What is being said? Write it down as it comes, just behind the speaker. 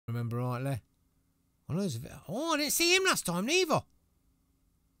Remember rightly. Oh, I didn't see him last time neither.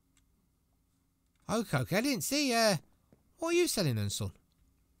 Okay, I didn't see. What are you selling then, son?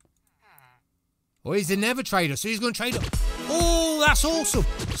 Oh, he's a never trader, so he's going to trade up. Oh, that's awesome.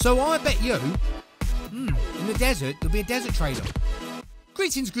 So I bet you, in the desert, there'll be a desert trader.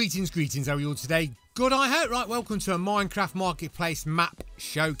 Greetings, how are you all today? Good, I hope. Right, welcome to a Minecraft Marketplace map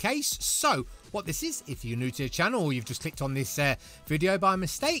showcase. So, what this is, if you're new to the channel or you've just clicked on this video by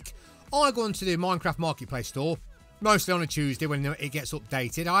mistake, I go onto the Minecraft Marketplace store, mostly on a Tuesday when it gets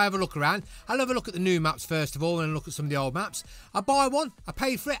updated. I have a look around. I'll have a look at the new maps first of all and look at some of the old maps. I buy one, I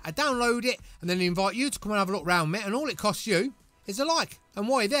pay for it, I download it, and then I invite you to come and have a look around it, and all it costs you is a like. And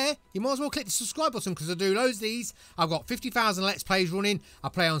while you're there, you might as well click the subscribe button because I do loads of these. I've got 50,000 Let's Plays running. I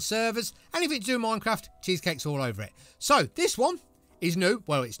play on servers. Anything to do with Minecraft, Cheesecake's all over it. So, this one is new.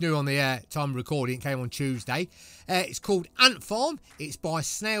 Well, it's new on the time of recording. It came on Tuesday. It's called Ant Farm. It's by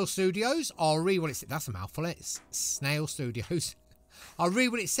SNAIL Studios. I'll read what it says. That's a mouthful. It's SNAIL Studios. I'll read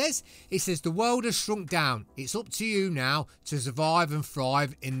what it says. It says, the world has shrunk down. It's up to you now to survive and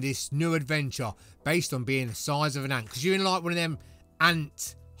thrive in this new adventure based on being the size of an ant. Because you're in like one of them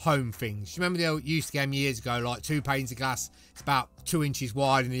ant home things. You remember the old used game years ago, like 2 panes of glass. It's about 2 inches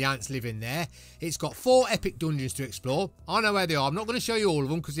wide and the ants live in there. It's got 4 epic dungeons to explore. I know where they are. I'm not going to show you all of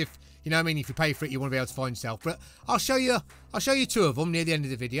them because if you know what I mean, if you pay for it, you want to be able to find yourself. But I'll show you 2 of them near the end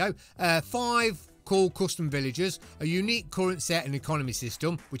of the video. 5 cool custom villages, a unique current set and economy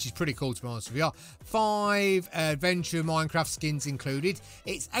system, which is pretty cool to be honest with you. 5 adventure Minecraft skins included.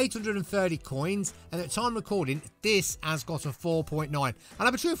 It's 830 coins, and at time recording, this has got a 4.9. And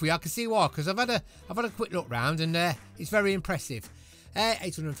I'll be truthful, I can see why, because I've had a quick look round, and it's very impressive.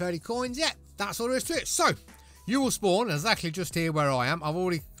 830 coins, yeah, that's all there is to it. So you will spawn exactly just here where I am. I've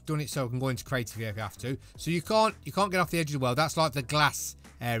already done it so I can go into creative if you have to. So you can't get off the edge of the world. That's like the glass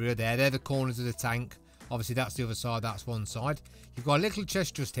area there. They're the corners of the tank. Obviously that's the other side, that's one side. You've got a little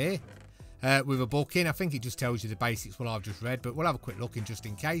chest just here with a book in. I think it just tells you the basics what I've just read, but we'll have a quick look in just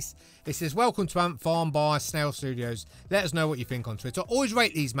in case. It says, welcome to Ant Farm by SNAIL Studios. Let us know what you think on Twitter. Always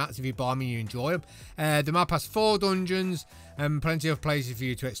rate these maps if you buy them and you enjoy them. The map has 4 dungeons and plenty of places for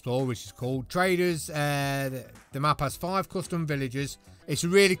you to explore, which is cool. Traders, the map has 5 custom villages. It's a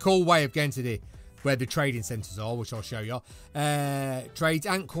really cool way of getting to where the trading centres are, which I'll show you. Trades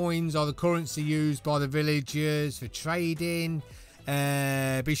ant coins are the currency used by the villagers for trading.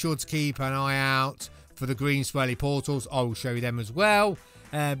 Be sure to keep an eye out for the green swirly portals. I will show you them as well.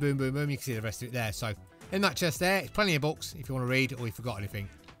 Boom, boom, boom. You can see the rest of it there. So in that chest there, it's plenty of books if you want to read or you forgot anything.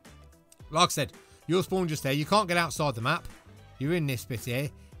 Like I said, you'll spawn just there. You can't get outside the map. You're in this bit here.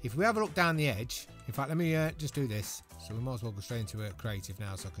 If we have a look down the edge, in fact, let me just do this. So we might as well go straight into creative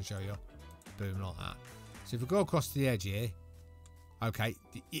now so I can show you. Boom, like that. So if we go across the edge here, okay,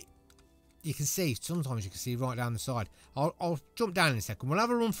 you can see, sometimes you can see right down the side. I'll jump down in a second. We'll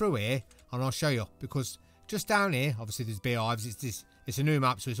have a run through here and I'll show you, because just down here, obviously there's beehives. It's a new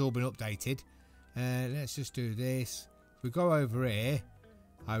map, so it's all been updated. Let's just do this. If we go over here,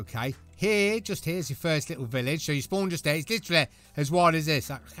 okay, just here's your first little village. So you spawn just there. It's literally as wide as this.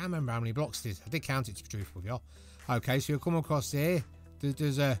 I can't remember how many blocks it is. I did count it to be truthful with you. Okay, so you'll come across here.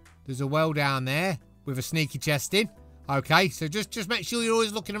 There's a well down there with a sneaky chest in. Okay, so just make sure you're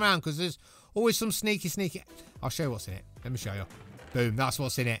always looking around because there's always some sneaky. I'll show you what's in it. Let me show you. Boom, that's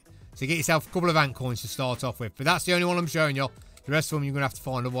what's in it. So get yourself a couple of ant coins to start off with. But that's the only one I'm showing you. The rest of them you're going to have to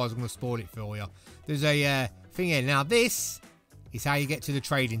find, otherwise I'm going to spoil it for you. There's a thing here. Now this is how you get to the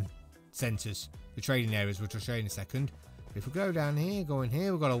trading centres, the trading areas, which I'll show you in a second. If we go down here, go in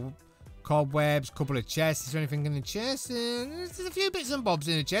here, we've got a cobwebs, couple of chests. Is there anything in the chest? There's a few bits and bobs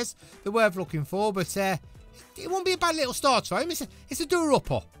in the chest they're worth looking for, but it won't be a bad little starter home. It's a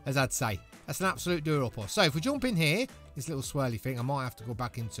doer-upper, as I'd say. That's an absolute doer-upper. So if we jump in here, this little swirly thing, I might have to go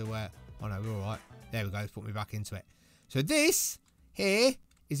back into oh no, we're alright. There we go, it's put me back into it. So this here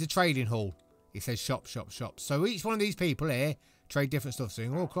is a trading hall. It says shop, shop, shop. So each one of these people here trade different stuff. So you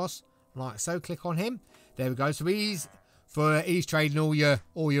can go across like so, click on him. There we go. So he's trading all your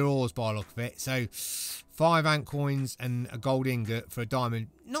ores by the look of it. So 5 ant coins and a gold ingot for a diamond.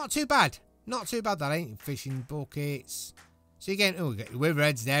 Not too bad. Not too bad, that ain't. Fishing buckets. So you get river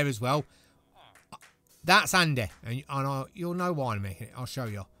heads there as well. That's Andy. And you'll know why I'm making it. I'll show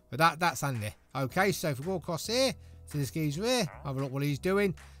you. But that's Andy. Okay, so if we go across here to this geezer here, have a look what he's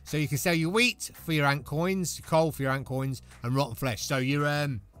doing. So you can sell your wheat for your ant coins, coal for your ant coins, and rotten flesh. So your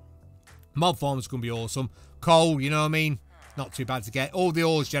mob farm's going to be awesome. Coal, you know what I mean? Not too bad to get. All the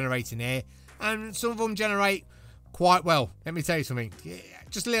ores generating here. And some of them generate quite well. Let me tell you something. Yeah,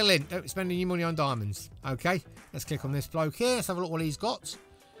 just a little hint. Don't be spending your money on diamonds. Okay? Let's click on this bloke here. Let's have a look what he's got.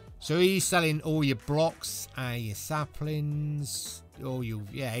 So he's selling all your blocks, your saplings, all you,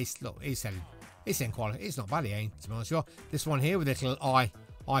 yeah, he's selling quality. It's not bad, he ain't, to be honest with you. This one here with this little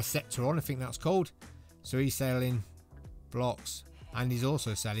eye sector on, I think that's called. So he's selling blocks, and he's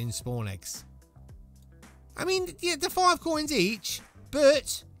also selling spawn eggs. I mean, yeah, they're 5 coins each,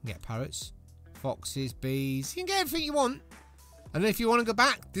 but you can get parrots, foxes, bees, you can get everything you want. And if you want to go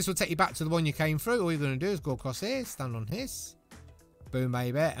back, this will take you back to the one you came through. All you're going to do is go across here, stand on this. Boom,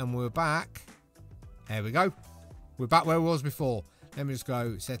 baby, and we're back. There we go. We're back where we was before. Let me just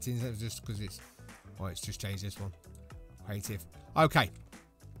go settings, just because it's just changed this one. Creative. Okay.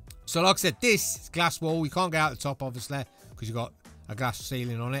 So like I said, this is glass wall. You can't get out the top, obviously, because you've got a glass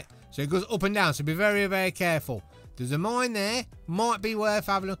ceiling on it. So it goes up and down, so be very, very careful. There's a mine there. Might be worth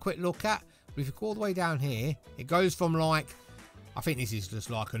having a quick look at. But if you go all the way down here, it goes from like, I think this is just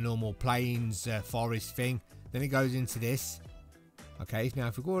like a normal plains forest thing. Then it goes into this. Okay, now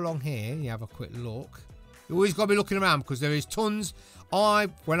if we go along here, you have a quick look. You always got to be looking around because there is tons. I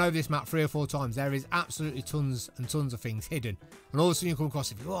went over this map 3 or 4 times. There is absolutely tons and tons of things hidden. And all of a sudden you come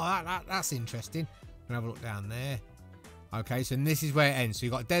across it. Oh, that's interesting. We'll have a look down there. Okay, so this is where it ends. So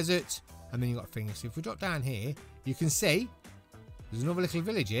you've got desert and then you've got things. So if we drop down here, you can see there's another little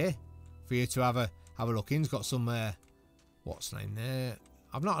village here for you to have a look in. It's got some, what's the name there?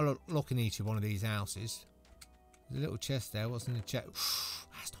 I've not looked in each of one of these houses. There's a little chest there. What's in the chest?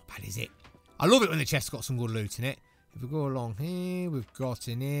 That's not bad, is it? I love it when the chest's got some good loot in it. If we go along here, we've got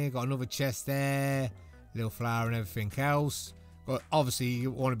in here, got another chest there, little flower and everything else. But obviously,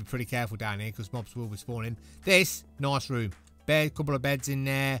 you want to be pretty careful down here because mobs will be spawning. This, nice room. Bed, couple of beds in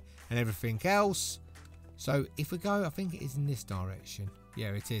there and everything else. So if we go, I think it is in this direction. Yeah,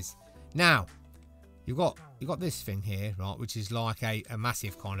 it is. Now, you've got this thing here, right, which is like a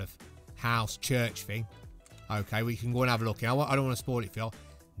massive kind of house, church thing. Okay, we can go and have a look. I don't want to spoil it for you.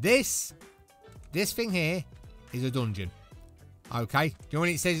 This thing here is a dungeon. Okay, do you know when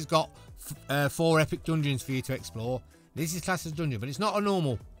it says it's got 4 epic dungeons for you to explore? This is classed as a dungeon, but it's not a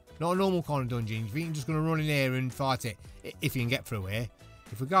normal kind of dungeon. You think you're just going to run in here and fight it if you can get through here.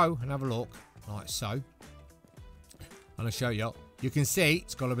 If we go and have a look, like so, and I'll show you. You can see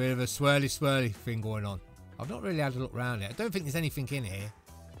it's got a bit of a swirly thing going on. I've not really had a look around it. I don't think there's anything in here.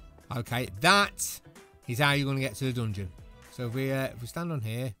 Okay, that is how you're going to get to the dungeon. So if we stand on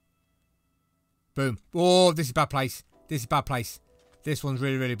here, boom. Oh, this is a bad place. This is a bad place. This one's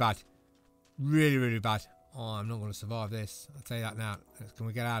really, really bad. Really, really bad. Oh, I'm not going to survive this. I'll tell you that now. Can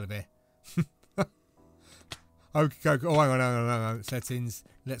we get out of here? Okay. Oh, hang on. Settings.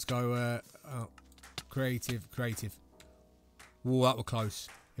 Let's go. Creative. Whoa, that was close.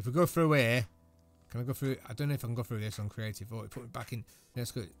 If we go through here, can I go through? I don't know if I can go through this on creative. Oh, put it back in.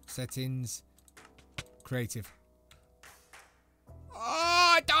 Let's go. Settings. Creative. Oh,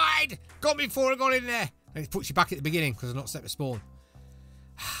 I died! Got me before I got in there. And it puts you back at the beginning because I've not set the spawn.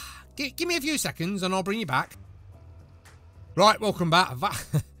 Give me a few seconds and I'll bring you back. Right, welcome back.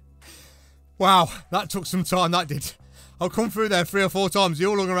 Wow, that took some time, that did. I've come through there 3 or 4 times. You're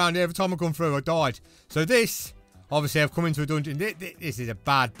all looking around here. Every time I come through, I died. So this, obviously I've come into a dungeon. This is a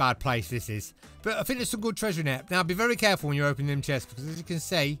bad place, this is. But I think there's some good treasure in there. Now, be very careful when you're opening them chests because as you can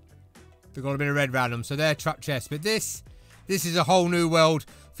see, they've got a bit of red around them. So they're trap chests. But this is a whole new world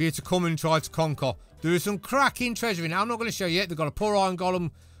for you to come and try to conquer. There is some cracking treasure in there. I'm not going to show you yet. They've got a poor iron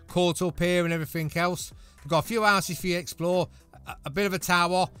golem caught up here and everything else. They've got a few houses for you to explore. A bit of a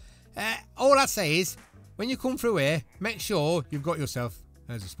tower. All I'd say is, when you come through here, make sure you've got yourself...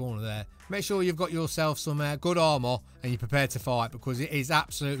 There's a spawner there. Make sure you've got yourself some good armour and you're prepared to fight because it is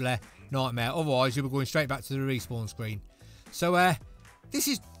absolutely nightmare. Otherwise, you'll be going straight back to the respawn screen. So, this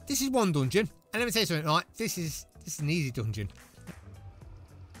is one dungeon. And let me tell you something, right? This is an easy dungeon.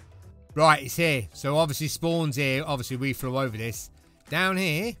 Right, it's here. So, obviously, spawns here. Obviously, we flew over this. Down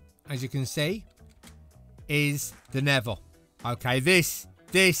here, as you can see, is the Nether. Okay, this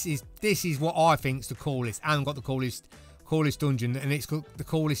is what I think is the coolest. And got the coolest dungeon, and it's got the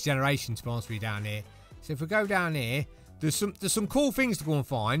coolest generation, to be honest with you, down here. So if we go down here, there's some cool things to go and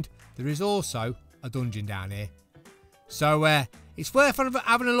find. There is also a dungeon down here. So it's worth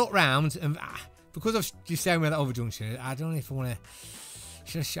having a look round, and because I've just shown me that other junction, I don't know if I want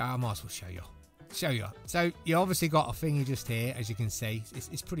to. I might as well show you. So you obviously got a thingy just here, as you can see.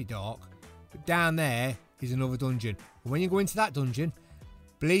 It's pretty dark, but down there is another dungeon. And when you go into that dungeon,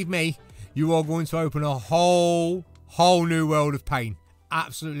 believe me, you are going to open a whole new world of pain.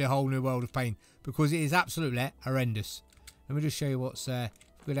 Absolutely a whole new world of pain, because it is absolutely horrendous. Let me just show you what's go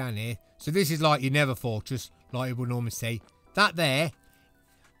down here. So this is like your Nether fortress, like you would normally see. That there,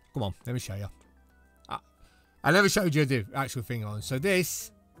 come on, let me show you. I never showed you the actual thing on. So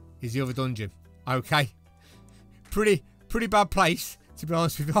this is the other dungeon. Okay. Pretty bad place, to be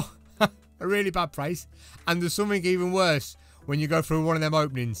honest with you. A really bad place. And there's something even worse when you go through one of them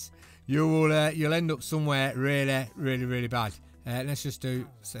openings. You'll end up somewhere really bad. Let's just do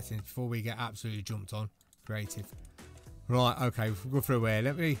settings before we get absolutely jumped on. Creative. Right, okay, we'll go through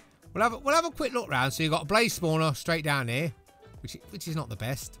here. We'll have a quick look round. So you've got a blaze spawner straight down here, which is not the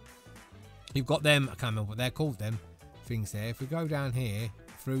best. You've got them, I can't remember what they're called, them things there. If we go down here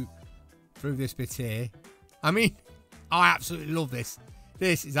through this bit here, I mean, I absolutely love this.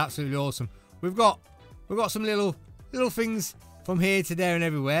 This is absolutely awesome. We've got some little things from here to there and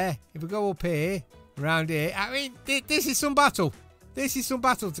everywhere. If we go up here, around here, I mean, this is some battle. This is some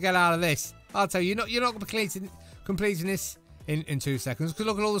battle to get out of this. I'll tell you, you're not completing this in 2 seconds. Because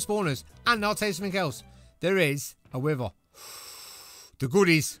look at all the spawners. And I'll tell you something else. There is a wither. The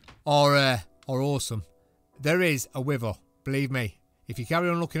goodies are awesome. There is a wither. Believe me. If you carry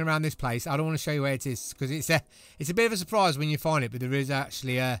on looking around this place, I don't want to show you where it is because it's a bit of a surprise when you find it. But there is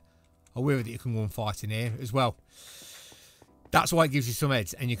actually a wither that you can go and fight in here as well. That's why it gives you some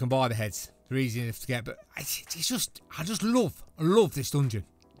heads, and you can buy the heads. They're easy enough to get. But it's just, I love this dungeon.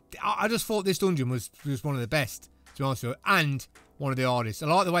 I just thought this dungeon was one of the best, to be honest with you, and one of the hardest. I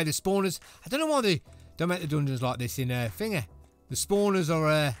like the way the spawners. I don't know why they don't make the dungeons like this in Finger. The spawners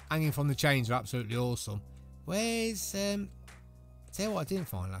are hanging from the chains are absolutely awesome. Where's tell you what I didn't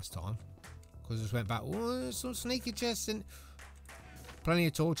find last time, because I just went back. Oh, some sneaky chests and plenty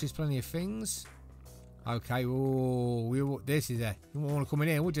of torches, plenty of things. Okay, oh, this is you wouldn't want to come in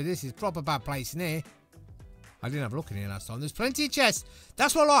here, would you? This is a proper bad place in here. I didn't have a look in here last time. There's plenty of chests.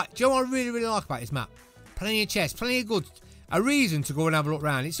 That's what I like. Do you know what I really like about this map? Plenty of chests, plenty of good. A reason to go and have a look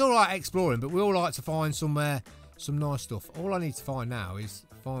around. It's all right exploring, but we all like to find some nice stuff. All I need to find now is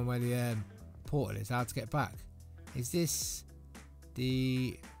find where the portal is. How to get back? Is this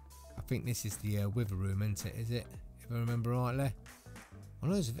the? I think this is the wither room, isn't it? Is it? If I remember rightly.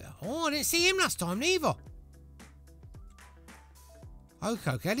 Oh, I didn't see him last time neither.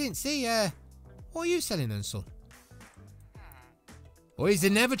 Okay, I didn't see. What are you selling then, son? Oh, he's the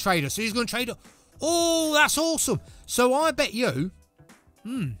Nether trader, so he's going to trade up. Oh, that's awesome. So I bet you,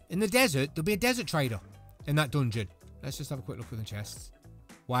 in the desert, there'll be a desert trader in that dungeon. Let's just have a quick look at the chests.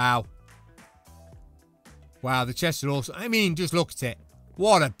 Wow. Wow, the chests are awesome. I mean, just look at it.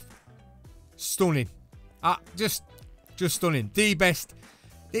 What a stunning. Just stunning. The best.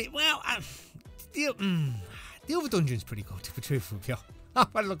 The other dungeon's pretty good, to be truthful with you.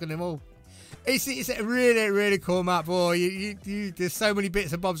 I've had a look at them all. It's a really cool map. Boy, there's so many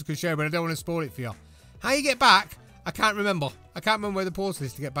bits and bobs I could show, but I don't want to spoil it for you. How you get back? I can't remember. I can't remember where the portal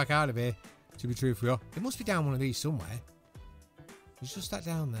is to get back out of here, to be truthful with you. It must be down one of these somewhere. It's just that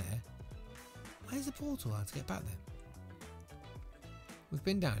down there. Where's the portal? How to get back then? We've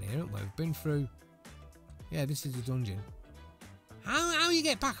been down here, haven't we? We've been through. Yeah, this is the dungeon. How you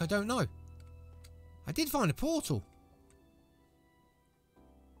get back? I don't know. I did find a portal.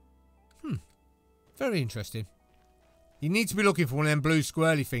 Very interesting. You need to be looking for one of them blue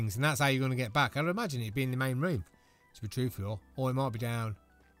squirrely things, and that's how you're going to get back. I'd imagine it'd be in the main room, to be truthful, or it might be down.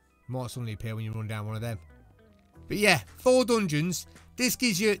 It might suddenly appear when you run down one of them. But yeah, 4 dungeons. This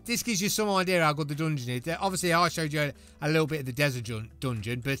gives you some idea how good the dungeon is. Obviously, I showed you a little bit of the desert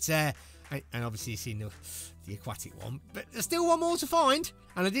dungeon, but and obviously you've seen the aquatic one. But there's still one more to find,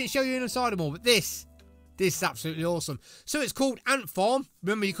 and I didn't show you inside them all. But this is absolutely awesome. So it's called Ant Farm.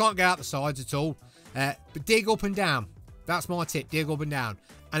 Remember, you can't get out the sides at all. But dig up and down. That's my tip. Dig up and down.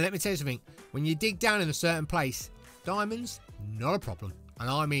 And let me tell you something. When you dig down in a certain place, diamonds, not a problem. And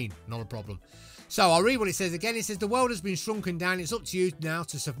I mean, not a problem. So I'll read what it says again. It says, the world has been shrunken down. It's up to you now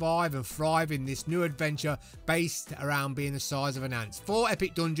to survive and thrive in this new adventure based around being the size of an ant. 4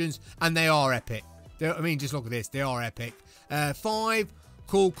 epic dungeons, and they are epic. I mean, just look at this. They are epic. 5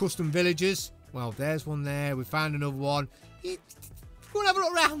 cool custom villages. Well, there's one there. We found another one. Go and have a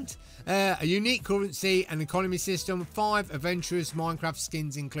look around. A unique currency and economy system. 5 adventurous Minecraft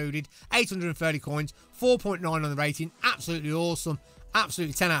skins included. 830 coins. 4.9 on the rating. Absolutely awesome.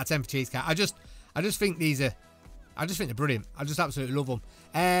 Absolutely 10 out of 10 for Cheesecake. I just think they're brilliant. I just absolutely love them.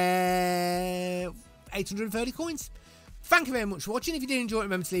 830 coins. Thank you very much for watching. If you did enjoy it,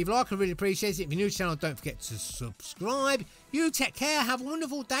 remember to leave a like. I really appreciate it. If you're new to the channel, don't forget to subscribe. You take care. Have a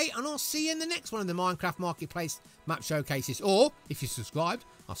wonderful day. And I'll see you in the next one of the Minecraft Marketplace map showcases. Or, if you're subscribed,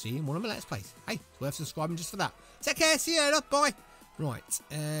 I'll see you in one of my Let's Plays. Hey, it's worth subscribing just for that. Take care. See you later. Bye. Right.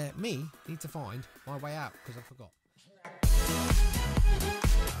 Me need to find my way out because I forgot.